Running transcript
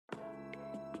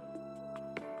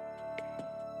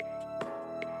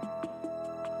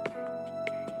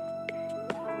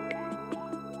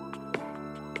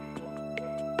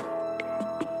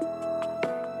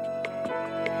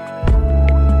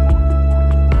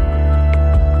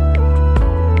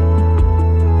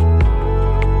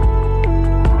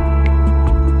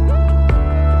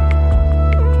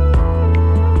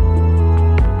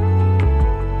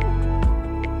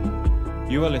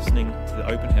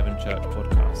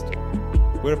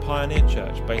Podcast. We're a pioneer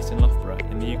church based in Loughborough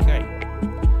in the UK.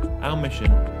 Our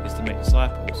mission is to make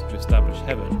disciples to establish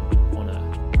heaven on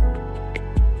earth.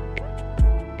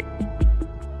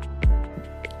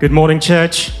 Good morning,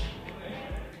 church.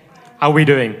 How are we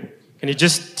doing? Can you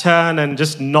just turn and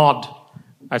just nod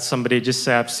at somebody? Just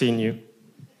say, I've seen you.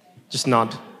 Just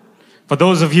nod. For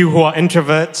those of you who are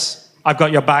introverts, I've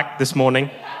got your back this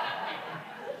morning.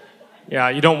 Yeah,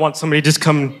 you don't want somebody to just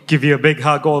come give you a big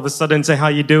hug all of a sudden and say, how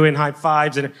you doing, high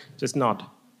fives, and just nod.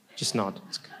 Just nod.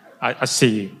 I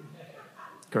see you.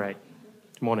 Great.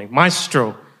 Good morning.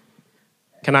 Maestro,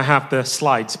 can I have the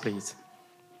slides, please?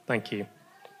 Thank you.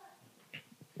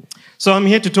 So I'm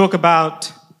here to talk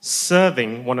about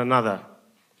serving one another.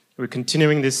 We're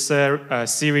continuing this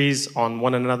series on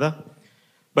one another.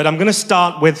 But I'm going to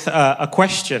start with a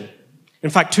question. In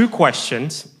fact, two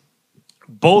questions.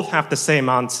 Both have the same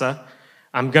answer.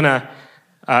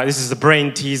 This is a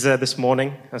brain teaser this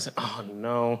morning. I said, oh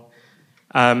no.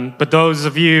 But those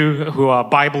of you who are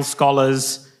Bible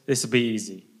scholars, this will be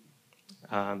easy.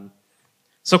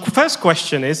 So first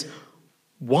question is,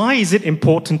 why is it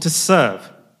important to serve?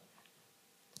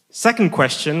 Second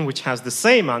question, which has the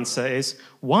same answer, is,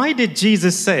 why did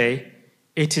Jesus say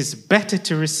it is better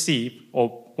to receive,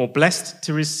 or more blessed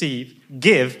to receive,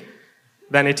 give,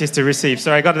 than it is to receive?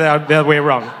 Sorry, I got it the other way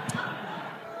wrong.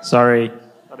 Sorry.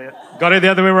 Got it the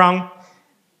other way wrong.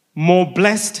 More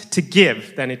blessed to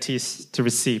give than it is to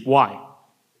receive. Why?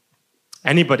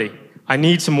 Anybody? I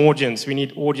need some audience. We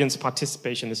need audience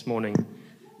participation this morning.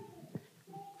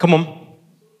 Come on.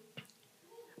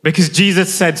 Because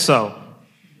Jesus said so.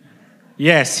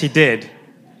 Yes, he did.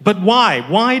 But why?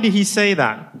 Why did he say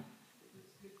that?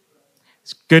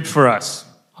 It's good for us.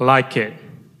 I like it.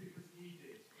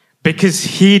 Because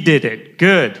he did it.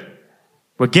 Good.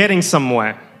 We're getting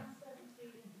somewhere.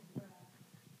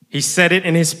 He said it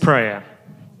in his prayer.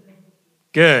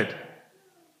 Good.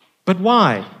 But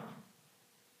why?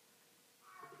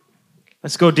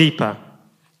 Let's go deeper.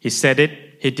 He said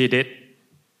it. He did it.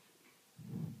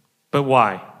 But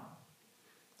why?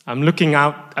 I'm looking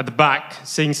out at the back,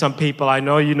 seeing some people. I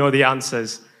know you know the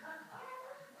answers.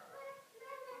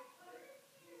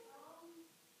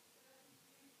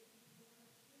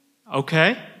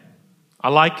 Okay. I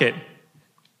like it.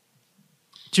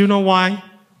 Do you know why?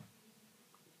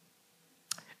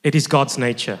 It is God's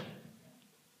nature,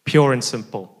 pure and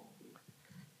simple.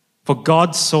 For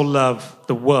God so loved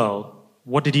the world,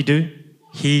 what did he do?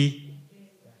 He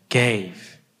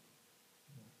gave.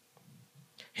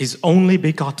 His only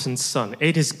begotten Son.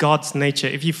 It is God's nature.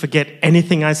 If you forget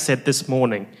anything I said this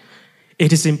morning,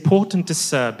 it is important to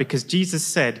serve because Jesus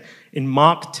said in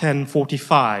Mark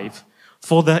 10:45,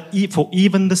 for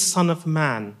even the Son of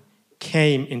Man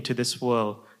came into this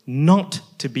world not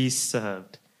to be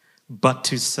served, but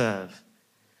to serve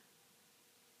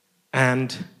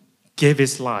and give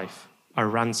his life a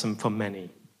ransom for many.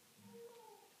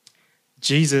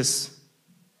 Jesus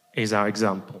is our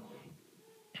example.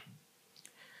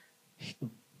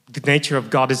 The nature of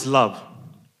God is love.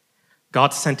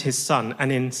 God sent his Son,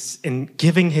 and in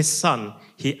giving his Son,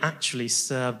 he actually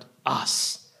served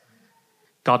us.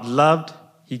 God loved,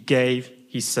 he gave,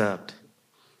 he served.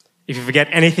 If you forget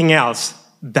anything else,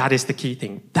 that is the key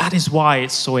thing. That is why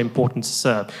it's so important to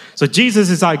serve. So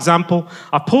Jesus is our example.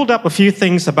 I pulled up a few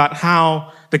things about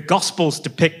how the Gospels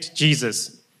depict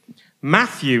Jesus.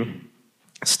 Matthew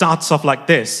starts off like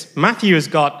this. Matthew has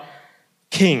got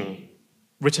king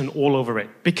written all over it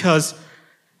because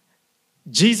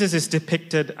Jesus is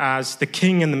depicted as the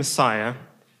king and the Messiah.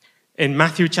 In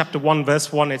Matthew chapter 1,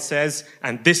 verse 1, it says,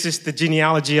 and this is the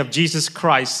genealogy of Jesus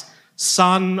Christ,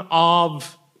 son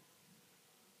of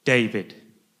David,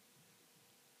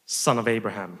 son of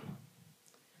Abraham.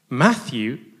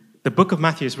 Matthew, the book of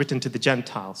Matthew is written to the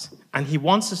Gentiles, and he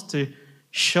wants us to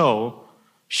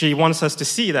she wants us to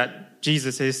see that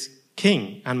Jesus is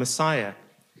king and Messiah.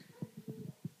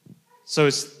 So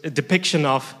it's a depiction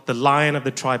of the Lion of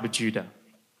the tribe of Judah.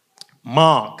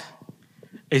 Mark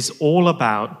is all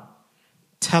about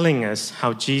telling us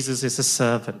how Jesus is a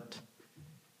servant.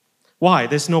 Why?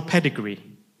 There's no pedigree.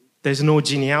 There's no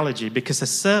genealogy because a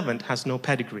servant has no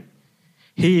pedigree.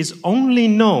 He is only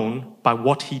known by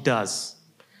what he does.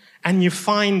 And you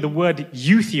find the word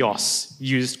eutheos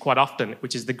used quite often,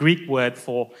 which is the Greek word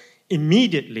for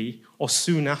immediately or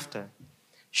soon after,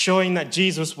 showing that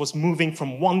Jesus was moving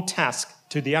from one task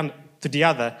to the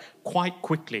other quite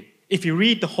quickly. If you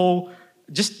read the whole,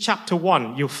 just chapter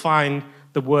 1, you'll find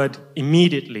the word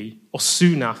immediately or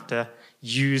soon after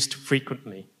used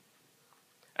frequently.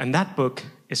 And that book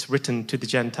is written to the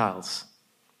Gentiles.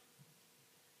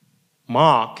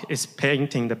 Mark is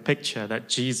painting the picture that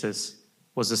Jesus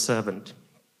was a servant.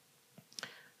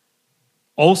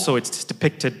 Also, it's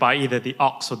depicted by either the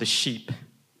ox or the sheep.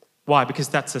 Why? Because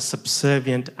that's a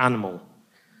subservient animal,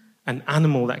 an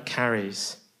animal that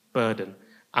carries burden,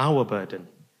 our burden.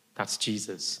 That's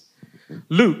Jesus.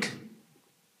 Luke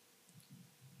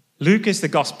is the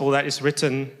gospel that is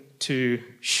written to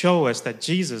show us that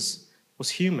Jesus was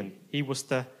human. He was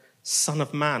the Son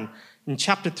of Man. In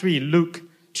chapter 3, Luke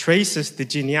traces the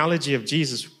genealogy of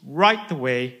Jesus right the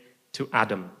way to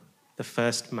Adam, the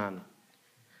first man.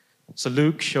 So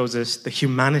Luke shows us the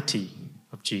humanity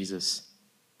of Jesus.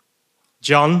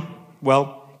 John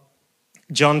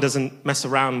doesn't mess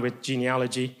around with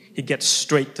genealogy. He gets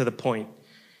straight to the point.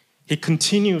 He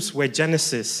continues where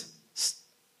Genesis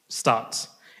starts.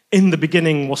 In the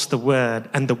beginning was the Word,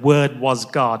 and the Word was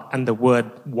God, and the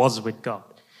Word was with God.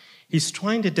 He's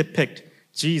trying to depict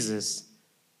Jesus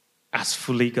as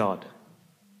fully God,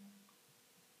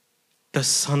 the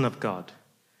Son of God.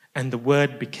 And the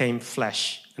Word became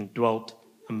flesh and dwelt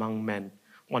among men.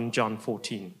 1 John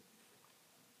 14.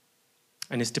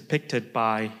 And is depicted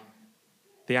by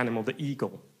the animal, the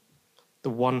eagle, the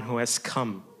one who has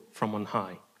come from on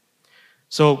high.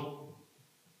 So,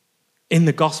 in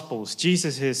the Gospels,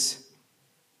 Jesus is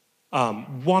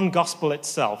one gospel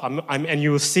itself. And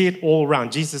you will see it all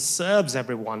around. Jesus serves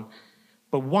everyone.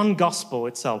 But one gospel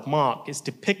itself, Mark, is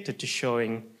depicted to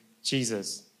showing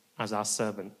Jesus as our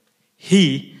servant.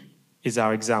 He is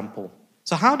our example.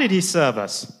 So how did he serve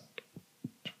us?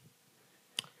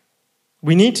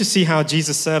 We need to see how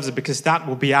Jesus serves us because that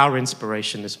will be our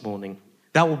inspiration this morning.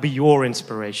 That will be your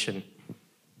inspiration.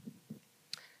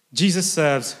 Jesus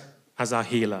serves as our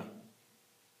healer.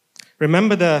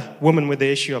 Remember the woman with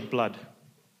the issue of blood?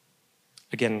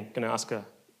 Again, going to ask a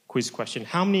quiz question.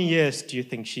 How many years do you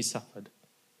think she suffered?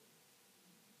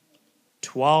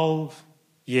 12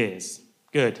 years.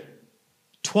 Good.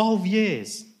 12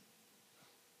 years.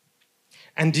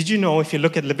 And did you know, if you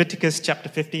look at Leviticus chapter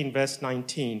 15, verse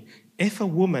 19, if a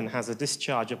woman has a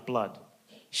discharge of blood,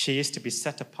 she is to be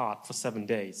set apart for 7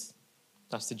 days.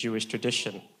 That's the Jewish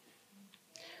tradition.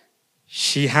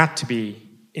 She had to be,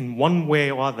 in one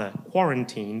way or other,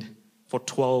 quarantined for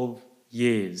 12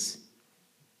 years.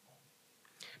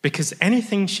 Because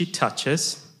anything she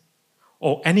touches,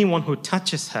 or anyone who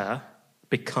touches her,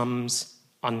 becomes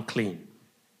unclean.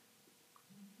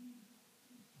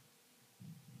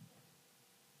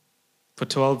 For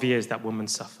 12 years, that woman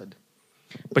suffered.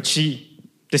 But she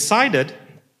decided,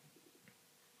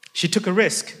 she took a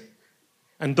risk.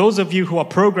 And those of you who are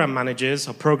program managers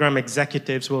or program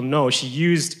executives will know she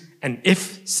used an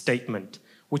if statement,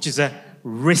 which is a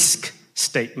risk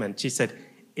statement. She said,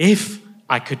 if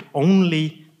I could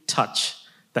only touch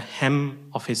the hem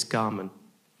of his garment.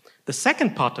 The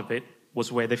second part of it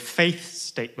was where the faith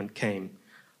statement came.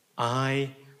 I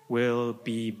will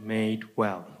be made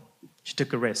well. She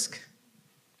took a risk.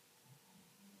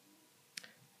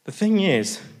 The thing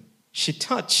is, she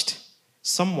touched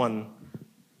someone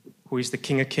who is the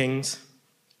King of Kings,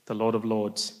 the Lord of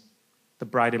Lords, the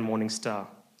bright and morning star,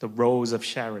 the rose of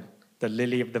Sharon, the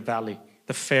lily of the valley,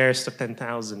 the fairest of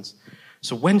 10,000s.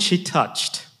 So when she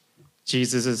touched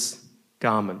Jesus'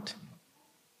 garment,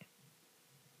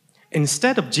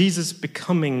 instead of Jesus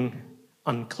becoming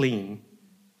unclean,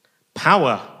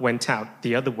 power went out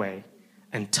the other way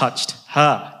and touched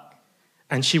her.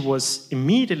 And she was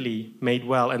immediately made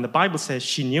well. And the Bible says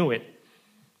she knew it.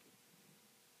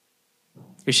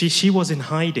 She was in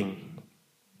hiding.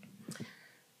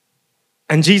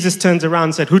 And Jesus turns around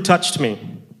and said, who touched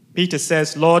me? Peter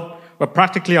says, Lord, we're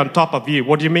practically on top of you.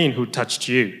 What do you mean, who touched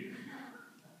you?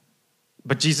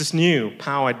 But Jesus knew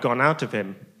power had gone out of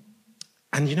him.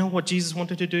 And you know what Jesus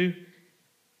wanted to do?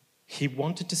 He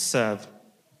wanted to serve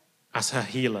as her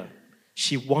healer.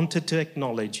 She wanted to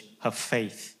acknowledge her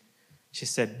faith. She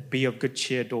said, be of good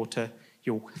cheer, daughter.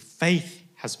 Your faith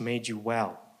has made you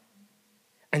well.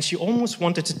 And she almost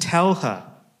wanted to tell her,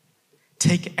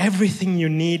 take everything you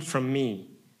need from me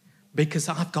because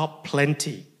I've got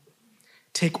plenty.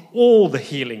 Take all the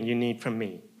healing you need from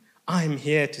me. I'm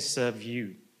here to serve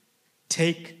you.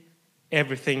 Take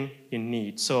everything you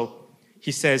need. So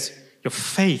he says, your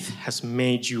faith has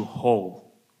made you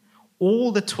whole.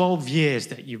 All the 12 years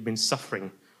that you've been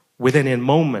suffering, within a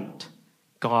moment,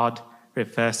 God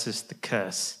reverses the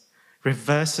curse,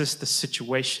 reverses the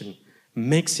situation,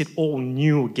 makes it all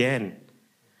new again.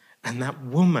 And that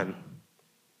woman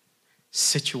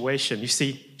situation, you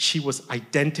see, she was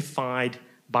identified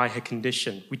by her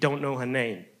condition. We don't know her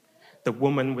name. The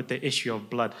woman with the issue of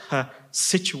blood,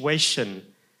 situation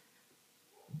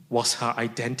was her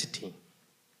identity.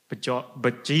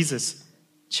 But Jesus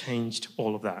changed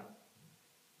all of that.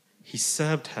 He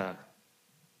served her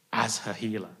as her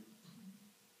healer.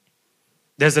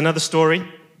 There's another story.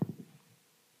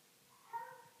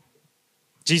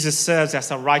 Jesus serves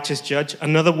as a righteous judge.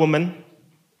 Another woman,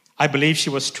 I believe she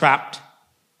was trapped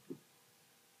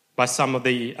by some of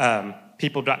the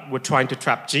people that were trying to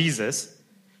trap Jesus.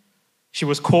 She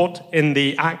was caught in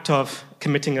the act of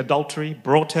committing adultery,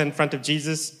 brought her in front of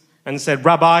Jesus and said,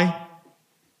 "Rabbi,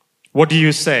 what do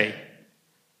you say?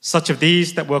 Such of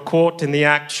these that were caught in the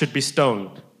act should be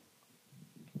stoned."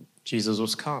 Jesus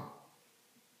was calm.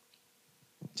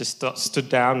 Just stood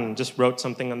down and just wrote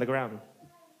something on the ground.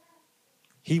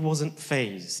 He wasn't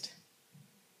fazed.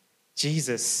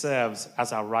 Jesus serves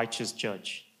as our righteous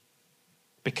judge.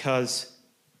 Because,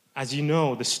 as you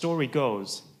know, the story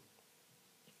goes,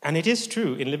 and it is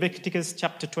true, in Leviticus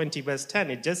chapter 20, verse 10,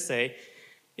 it does say,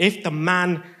 if the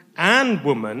man and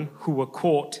woman who were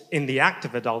caught in the act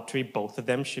of adultery, both of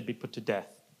them should be put to death.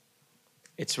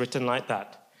 It's written like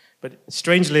that. But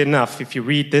strangely enough, if you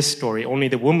read this story, only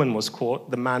the woman was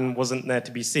caught, the man wasn't there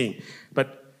to be seen.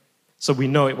 So we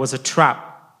know it was a trap.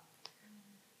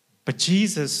 But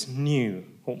Jesus knew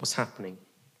what was happening.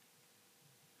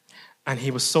 And he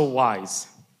was so wise.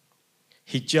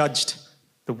 He judged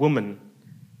the woman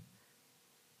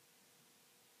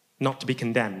not to be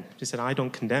condemned. He said, "I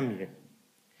don't condemn you."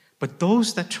 But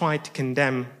those that tried to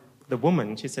condemn the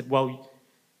woman, she said, "Well,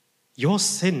 your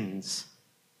sins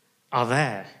are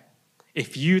there.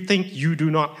 If you think you do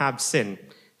not have sin,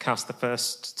 cast the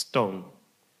first stone."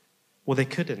 Well, they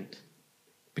couldn't,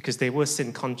 because they were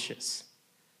sin conscious.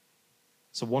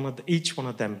 So each one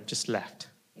of them just left,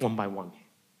 one by one.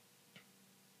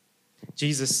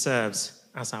 Jesus serves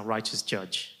as our righteous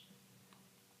judge.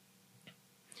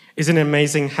 Isn't it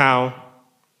amazing how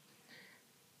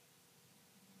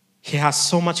he has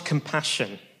so much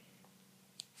compassion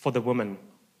for the woman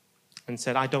and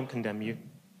said, "I don't condemn you.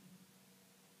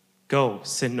 Go,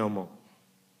 sin no more."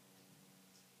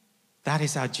 That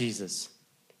is our Jesus.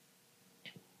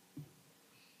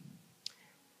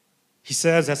 He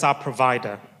serves as our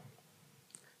provider,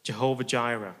 Jehovah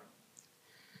Jireh.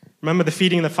 Remember the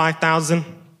feeding of the 5,000?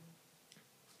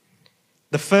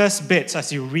 The first bits,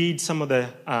 as you read some of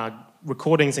the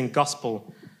recordings in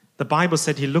Gospel, the Bible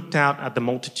said he looked out at the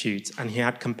multitudes and he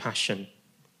had compassion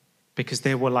because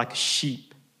they were like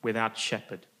sheep without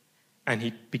shepherd. And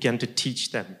he began to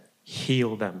teach them,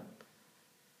 heal them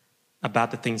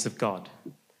about the things of God.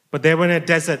 But they were in a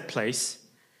desert place,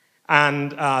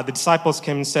 and the disciples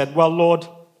came and said, "Well, Lord,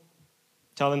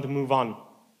 tell them to move on.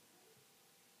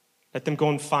 Let them go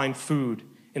and find food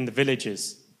in the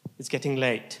villages. It's getting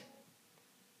late."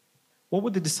 What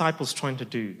were the disciples trying to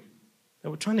do? They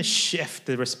were trying to shift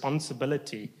the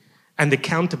responsibility and the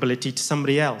accountability to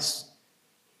somebody else.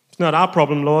 It's not our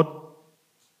problem, Lord.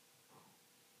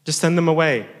 Just send them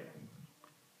away.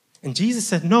 And Jesus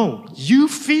said, "No, you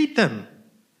feed them."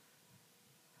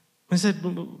 I said,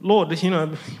 "Lord,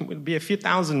 it would be a few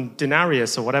thousand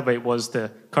denarius or whatever it was,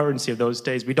 the currency of those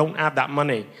days. We don't have that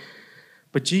money."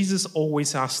 But Jesus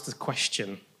always asked the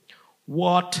question,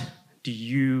 what do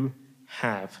you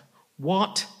have?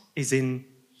 What is in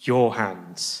your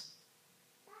hands?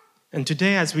 And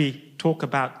today, as we talk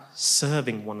about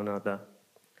serving one another,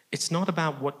 it's not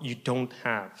about what you don't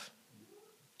have.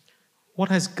 What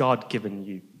has God given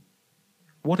you?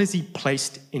 What has he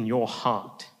placed in your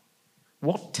heart?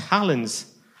 What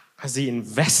talents has he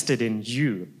invested in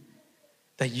you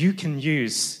that you can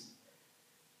use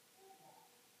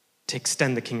to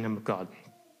extend the kingdom of God?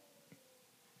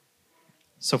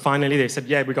 So finally they said,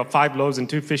 "Yeah, we got 5 loaves and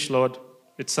 2 fish, Lord.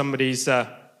 It's somebody's,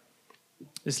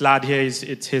 this lad here,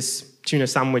 it's his tuna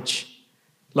sandwich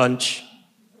lunch.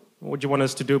 What do you want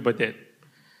us to do with it?"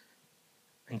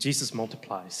 And Jesus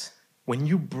multiplies. When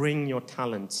you bring your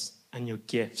talents and your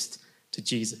gifts to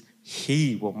Jesus,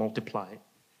 he will multiply.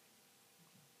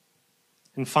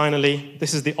 And finally,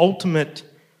 this is the ultimate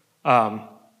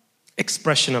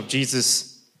expression of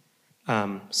Jesus'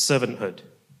 servanthood.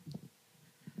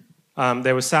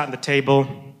 They were sat at the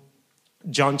table,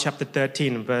 John chapter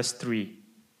 13 and verse 3.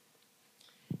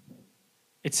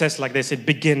 It says like this, it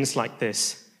begins like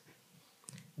this.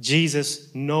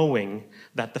 Jesus, knowing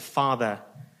that the Father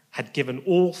had given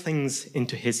all things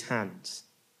into his hands,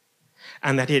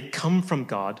 and that he had come from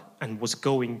God and was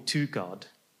going to God,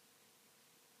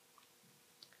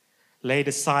 laid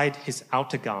aside his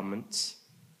outer garments,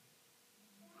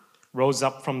 rose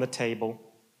up from the table,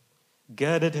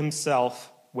 girded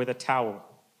himself with a towel,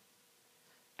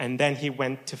 and then he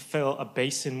went to fill a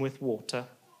basin with water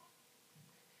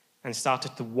and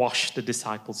started to wash the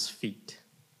disciples' feet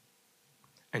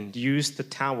and used the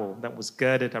towel that was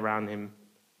girded around him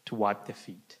to wipe their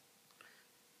feet.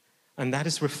 And that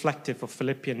is reflective of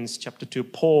Philippians chapter 2.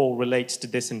 Paul relates to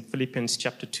this in Philippians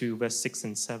chapter 2, verse 6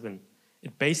 and 7.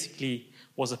 It basically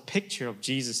was a picture of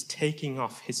Jesus taking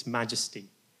off his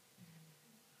majesty,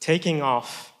 taking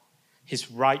off his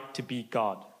right to be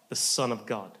God, the Son of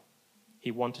God.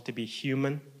 He wanted to be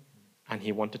human, and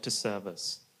he wanted to serve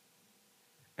us.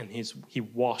 And he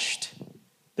washed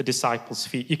the disciples'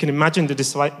 feet. You can imagine the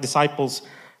disciples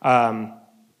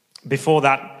before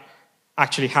that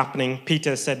actually happening.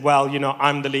 Peter said, well,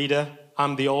 I'm the leader,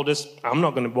 I'm the oldest, I'm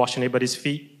not going to wash anybody's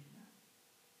feet.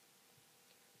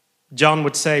 John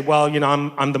would say, well,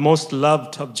 I'm the most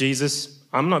loved of Jesus,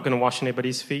 I'm not going to wash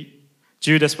anybody's feet.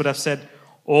 Judas would have said,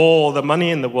 all the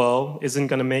money in the world isn't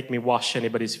going to make me wash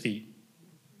anybody's feet.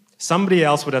 Somebody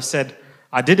else would have said,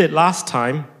 I did it last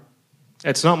time,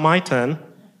 it's not my turn.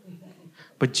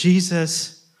 But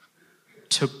Jesus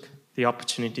took the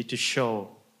opportunity to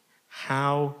show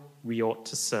how we ought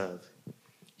to serve.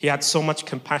 He had so much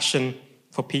compassion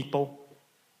for people.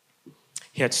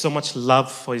 He had so much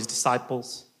love for his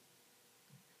disciples.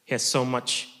 He had so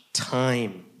much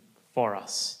time for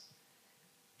us.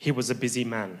 He was a busy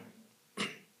man.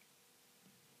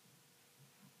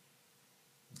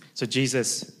 So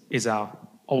Jesus is our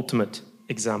ultimate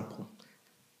example.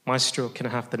 Maestro, can I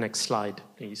have the next slide,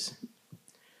 please?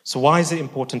 So why is it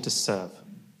important to serve?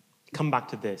 Come back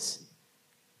to this.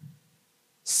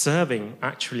 Serving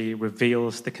actually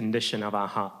reveals the condition of our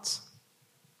hearts.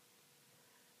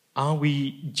 Are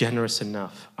we generous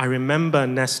enough? I remember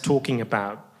Ness talking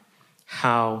about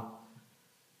how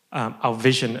our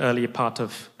vision, earlier part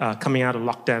of coming out of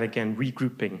lockdown again,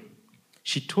 regrouping.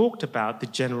 She talked about the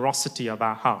generosity of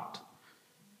our heart,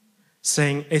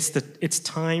 saying it's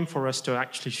time for us to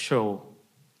actually show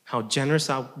how generous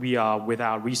we are with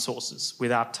our resources,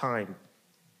 with our time,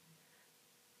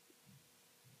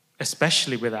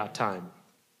 especially with our time.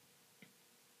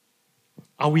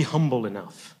 Are we humble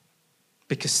enough?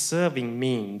 Because serving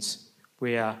means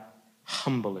we are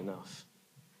humble enough.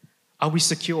 Are we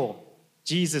secure?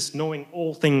 Jesus, knowing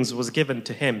all things was given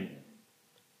to him,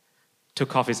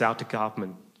 took off his outer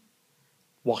garment,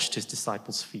 washed his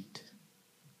disciples' feet.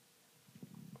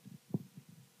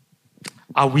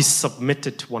 Are we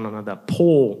submitted to one another?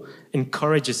 Paul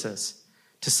encourages us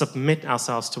to submit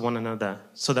ourselves to one another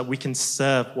so that we can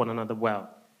serve one another well.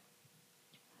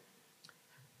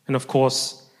 And of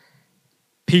course,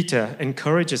 Peter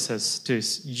encourages us to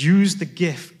use the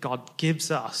gift God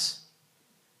gives us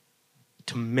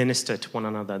to minister to one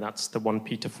another. That's the 1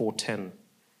 Peter 4:10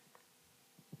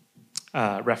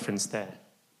 reference there.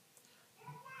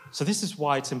 So this is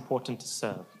why it's important to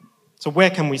serve. So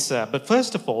where can we serve? But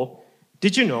first of all,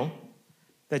 did you know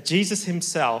that Jesus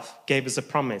himself gave us a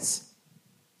promise?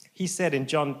 He said in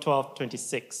John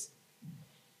 12:26,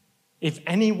 if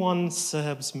anyone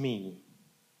serves me,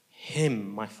 him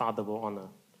my Father will honor.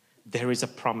 There is a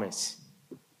promise.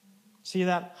 See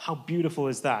that? How beautiful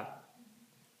is that?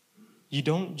 You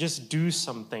don't just do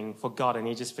something for God and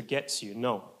he just forgets you.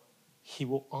 No, he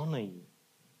will honor you.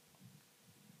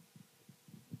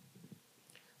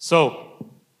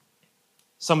 So,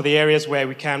 some of the areas where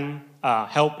we can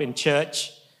help in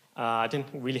church. I didn't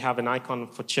really have an icon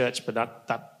for church, but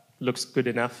that looks good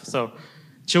enough. So,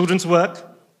 children's work,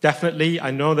 definitely.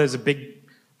 I know there's a big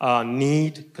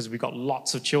need because we've got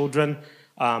lots of children.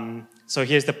 So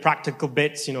here's the practical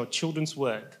bits, children's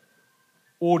work,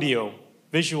 audio,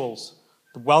 visuals,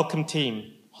 the welcome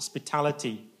team,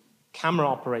 hospitality, camera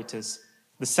operators,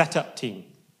 the setup team.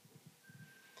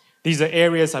 These are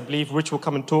areas I believe Rich will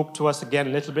come and talk to us again a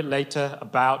little bit later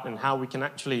about and how we can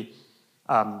actually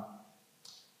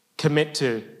commit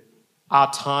to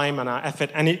our time and our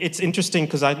effort. And it's interesting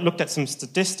because I looked at some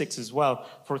statistics as well.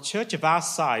 For a church of our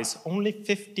size, only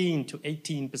 15 to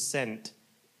 18%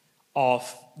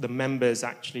 of the members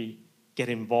actually get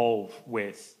involved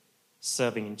with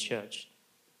serving in church.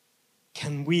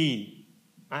 Can we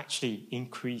actually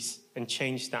increase and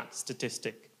change that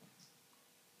statistic?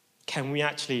 Can we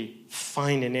actually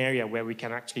find an area where we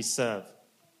can actually serve?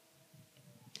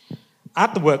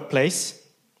 At the workplace,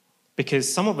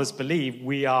 because some of us believe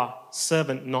we are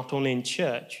servant not only in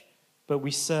church, but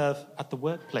we serve at the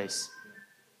workplace.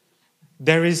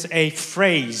 There is a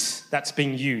phrase that's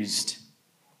being used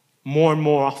more and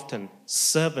more often,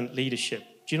 servant leadership.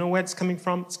 Do you know where it's coming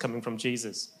from? It's coming from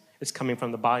Jesus. It's coming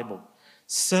from the Bible.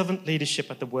 Servant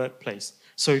leadership at the workplace.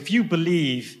 So if you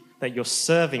believe that you're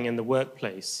serving in the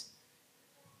workplace,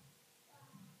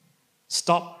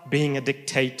 stop being a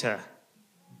dictator,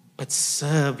 but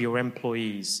serve your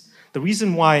employees. The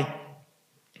reason why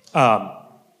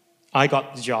I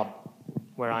got the job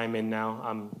where I'm in now,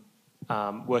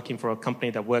 I'm working for a company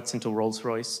that works into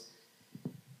Rolls-Royce.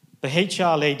 The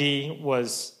HR lady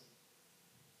was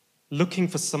looking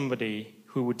for somebody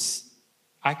who would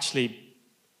actually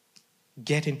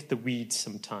get into the weeds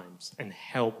sometimes and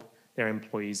help their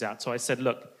employees out. So I said,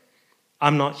 look,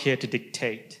 I'm not here to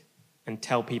dictate and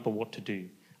tell people what to do.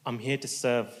 I'm here to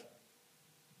serve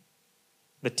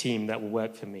the team that will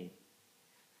work for me.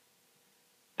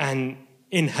 And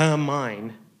in her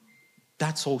mind,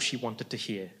 that's all she wanted to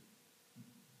hear.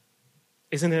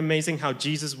 Isn't it amazing how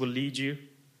Jesus will lead you?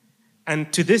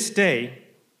 And to this day,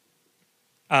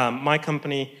 my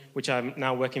company, which I'm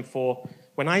now working for,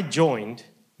 when I joined,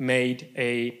 made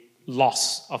a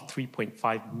loss of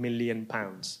 £3.5 million.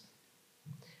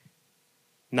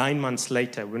 9 months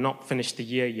later, we're not finished the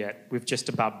year yet, we've just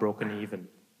about broken even.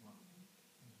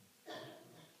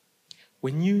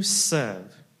 When you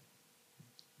serve,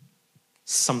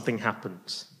 something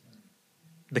happens.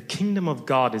 The kingdom of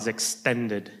God is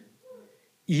extended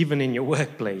even in your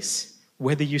workplace,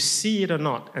 whether you see it or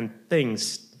not, and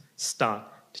things start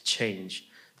to change.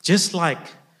 Just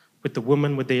like with the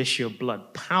woman with the issue of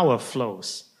blood, power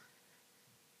flows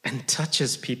and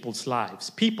touches people's lives.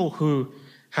 People who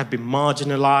have been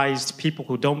marginalized, people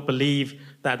who don't believe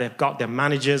that they've got their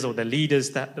managers or their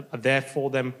leaders that are there for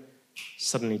them,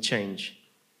 suddenly change.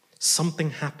 Something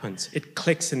happens. It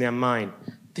clicks in their mind.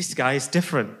 This guy is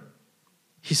different.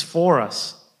 He's for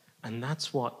us. And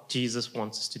that's what Jesus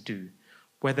wants us to do,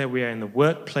 whether we are in the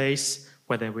workplace,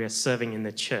 whether we are serving in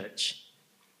the church.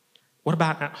 What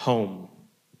about at home?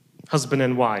 Husband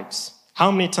and wives. How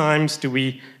many times do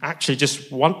we actually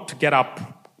just want to get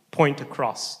our point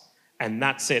across and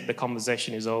that's it, the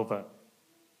conversation is over?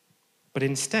 But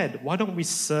instead, why don't we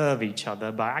serve each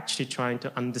other by actually trying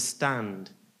to understand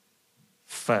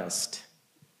first?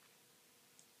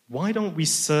 Why don't we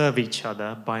serve each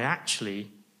other by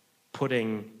actually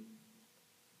putting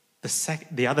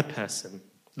the other person,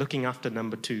 looking after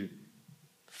number two,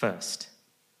 first?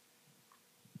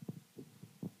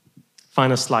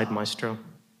 Final slide, Maestro.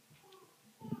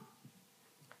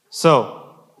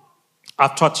 So,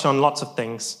 I've touched on lots of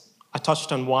things. I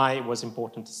touched on why it was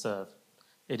important to serve.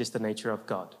 It is the nature of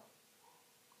God.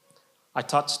 I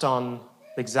touched on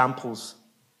the examples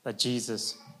that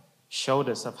Jesus showed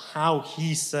us of how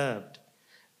he served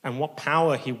and what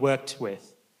power he worked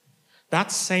with.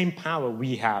 That same power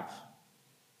we have.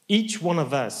 Each one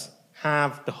of us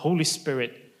have the Holy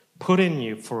Spirit put in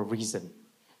you for a reason.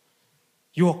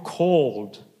 You are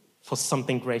called for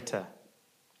something greater.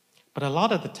 But a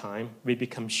lot of the time, we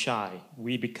become shy.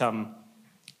 We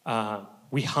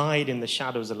hide in the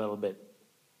shadows a little bit.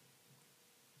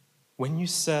 When you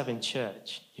serve in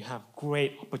church, you have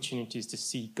great opportunities to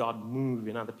see God move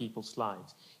in other people's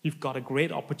lives. You've got a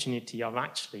great opportunity of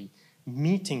actually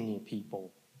meeting new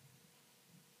people.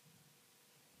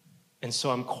 And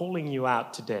so I'm calling you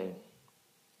out today,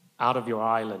 out of your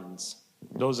islands.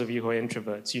 Those of you who are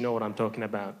introverts, you know what I'm talking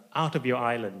about. Out of your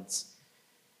islands.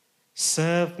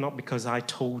 Serve not because I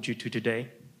told you to today.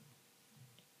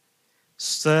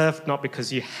 Serve not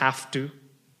because you have to.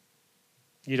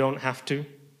 You don't have to.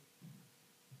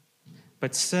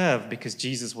 But serve because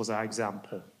Jesus was our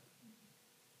example.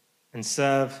 And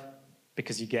serve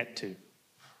because you get to.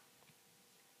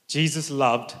 Jesus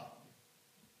loved,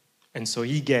 and so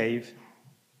he gave,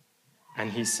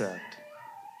 and he served.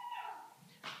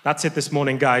 That's it this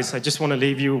morning, guys. I just want to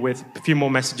leave you with a few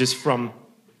more messages from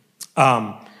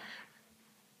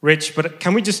Rich. But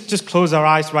can we just close our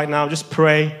eyes right now, just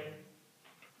pray?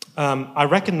 I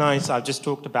recognize I've just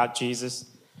talked about Jesus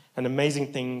and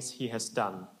amazing things he has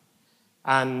done.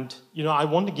 And, I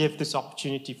want to give this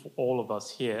opportunity for all of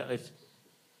us here.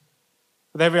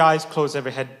 With every eyes closed,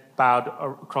 every head bowed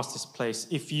across this place,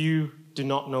 if you do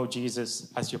not know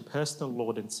Jesus as your personal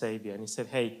Lord and Savior, and you said,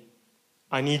 hey,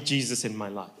 I need Jesus in my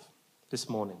life this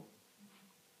morning.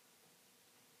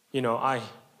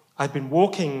 I've been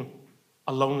walking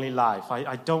a lonely life.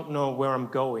 I don't know where I'm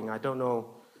going. I don't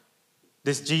know.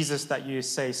 This Jesus that you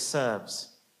say serves,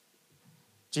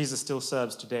 Jesus still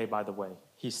serves today, by the way.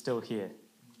 He's still here.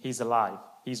 He's alive.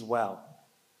 He's well.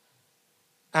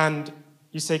 And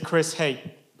you say, Chris,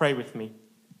 hey, pray with me.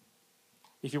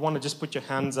 If you want to just put your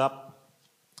hands up,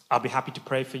 I'll be happy to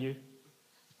pray for you.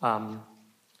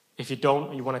 If you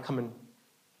don't, you want to come and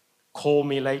call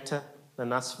me later, then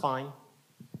that's fine.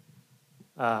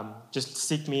 Just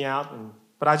seek me out.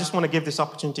 But I just want to give this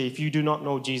opportunity. If you do not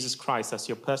know Jesus Christ as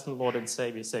your personal Lord and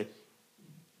Savior, say,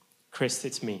 Chris,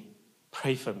 it's me.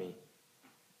 Pray for me.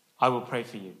 I will pray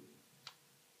for you.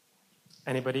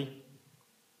 Anybody?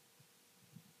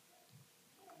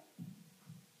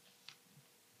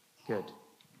 Good.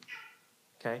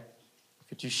 Okay. If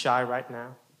you're too shy right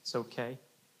now, it's okay.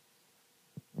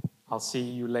 I'll see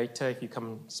you later if you come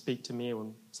and speak to me,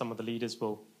 and some of the leaders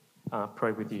will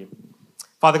pray with you.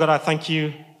 Father God, I thank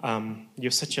you.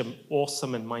 You're such an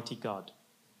awesome and mighty God.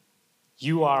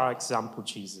 You are our example,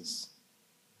 Jesus.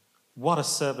 What a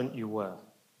servant you were.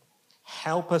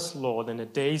 Help us, Lord, in the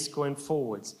days going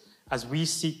forwards as we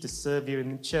seek to serve you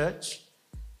in the church,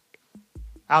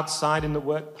 outside in the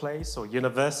workplace or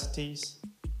universities,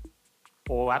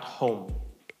 or at home.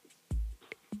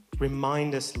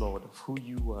 Remind us, Lord, of who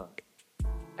you were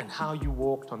and how you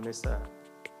walked on this earth,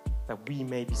 that we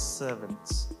may be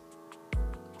servants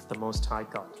of the Most High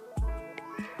God,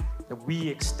 that we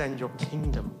extend your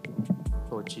kingdom,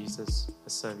 Lord Jesus, for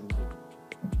serving you.